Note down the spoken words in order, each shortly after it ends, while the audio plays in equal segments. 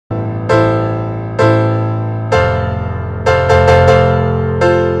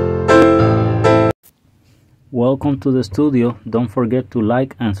Welcome to the studio. Don't forget to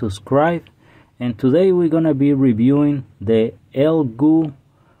like and subscribe. And today we're gonna be reviewing the Elegoo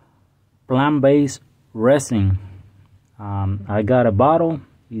plant-based resin. I got a bottle.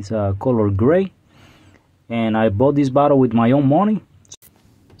 It's a color gray, and I bought this bottle with my own money.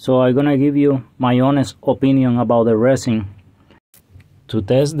 So I'm gonna give you my honest opinion about the resin. To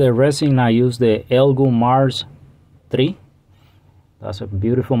test the resin, I use the Elegoo Mars 3. That's a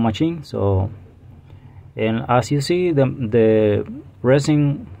beautiful machine. And as you see, the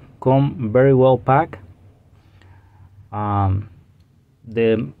resin come very well packed.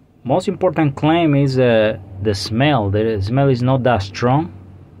 The most important claim is the smell. The smell is not that strong,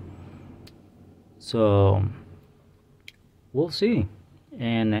 so we'll see.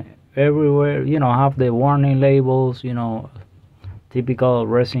 And everywhere, have the warning labels, typical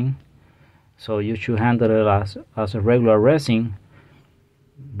resin, so you should handle it as a regular resin,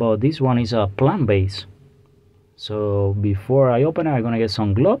 but this one is a plant-based. So before I open it, I'm gonna get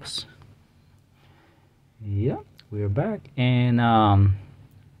some gloves. Yeah, we're back, and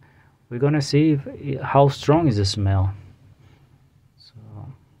we're gonna see how strong is the smell. So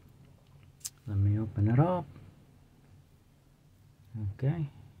let me open it up. Okay,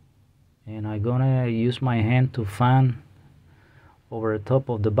 and I'm gonna use my hand to fan over the top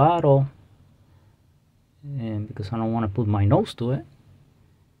of the bottle, and because I don't want to put my nose to it.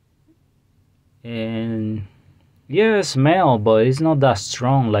 And yeah, smell, but it's not that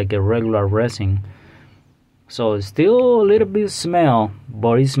strong like a regular resin. So it's still a little bit smell,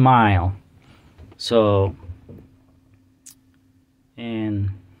 but it's mild. So, and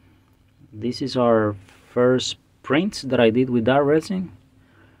this is our first prints that I did with that resin.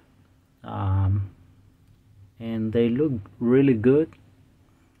 And they look really good.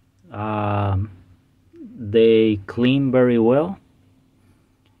 They clean very well,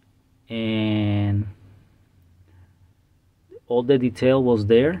 and all the detail was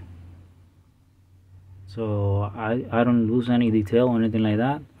there, so I don't lose any detail or anything like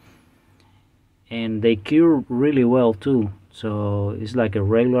that. And they cure really well too, so it's like a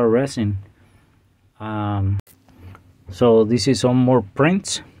regular resin. So this is some more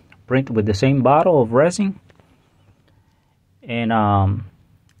print with the same bottle of resin, and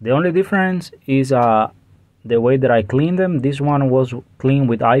the only difference is the way that I cleaned them. This one was cleaned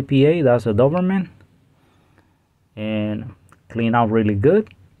with IPA, that's a Doberman, and clean out really good.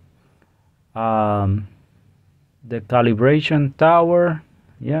 The calibration tower,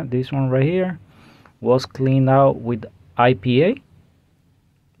 yeah, this one right here, was cleaned out with IPA,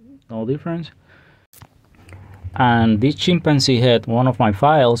 no difference. And this chimpanzee head, one of my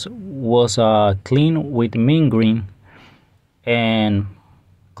files, was cleaned with mint green and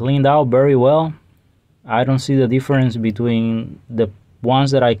cleaned out very well. I don't see the difference between the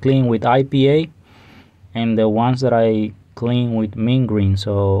ones that I clean with IPA and the ones that I clean with mint green.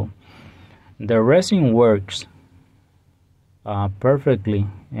 So the resin works perfectly,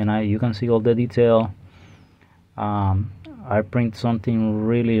 and you can see all the detail. I print something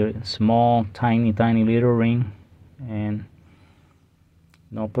really small, tiny little ring, and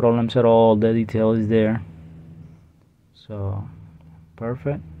no problems at all. The detail is there, so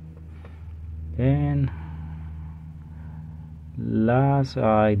perfect. And last,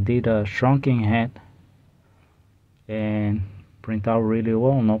 I did a shrunken head and print out really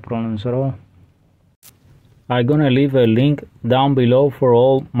well, no problems at all. I'm gonna leave a link down below for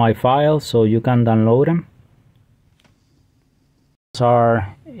all my files so you can download them. These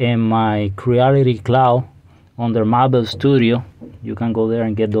are in my Creality cloud under Malbel Studio. You can go there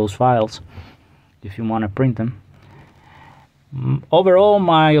and get those files if you want to print them. Overall,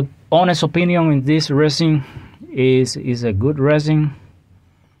 my honest opinion in this resin is a good resin.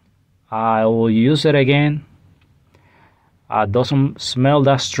 I will use it again. Doesn't smell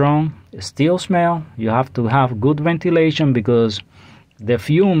that strong. Still smell. You have to have good ventilation because the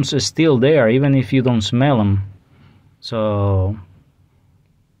fumes are still there even if you don't smell them. So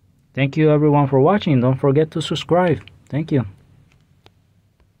thank you everyone for watching. Don't forget to subscribe. Thank you.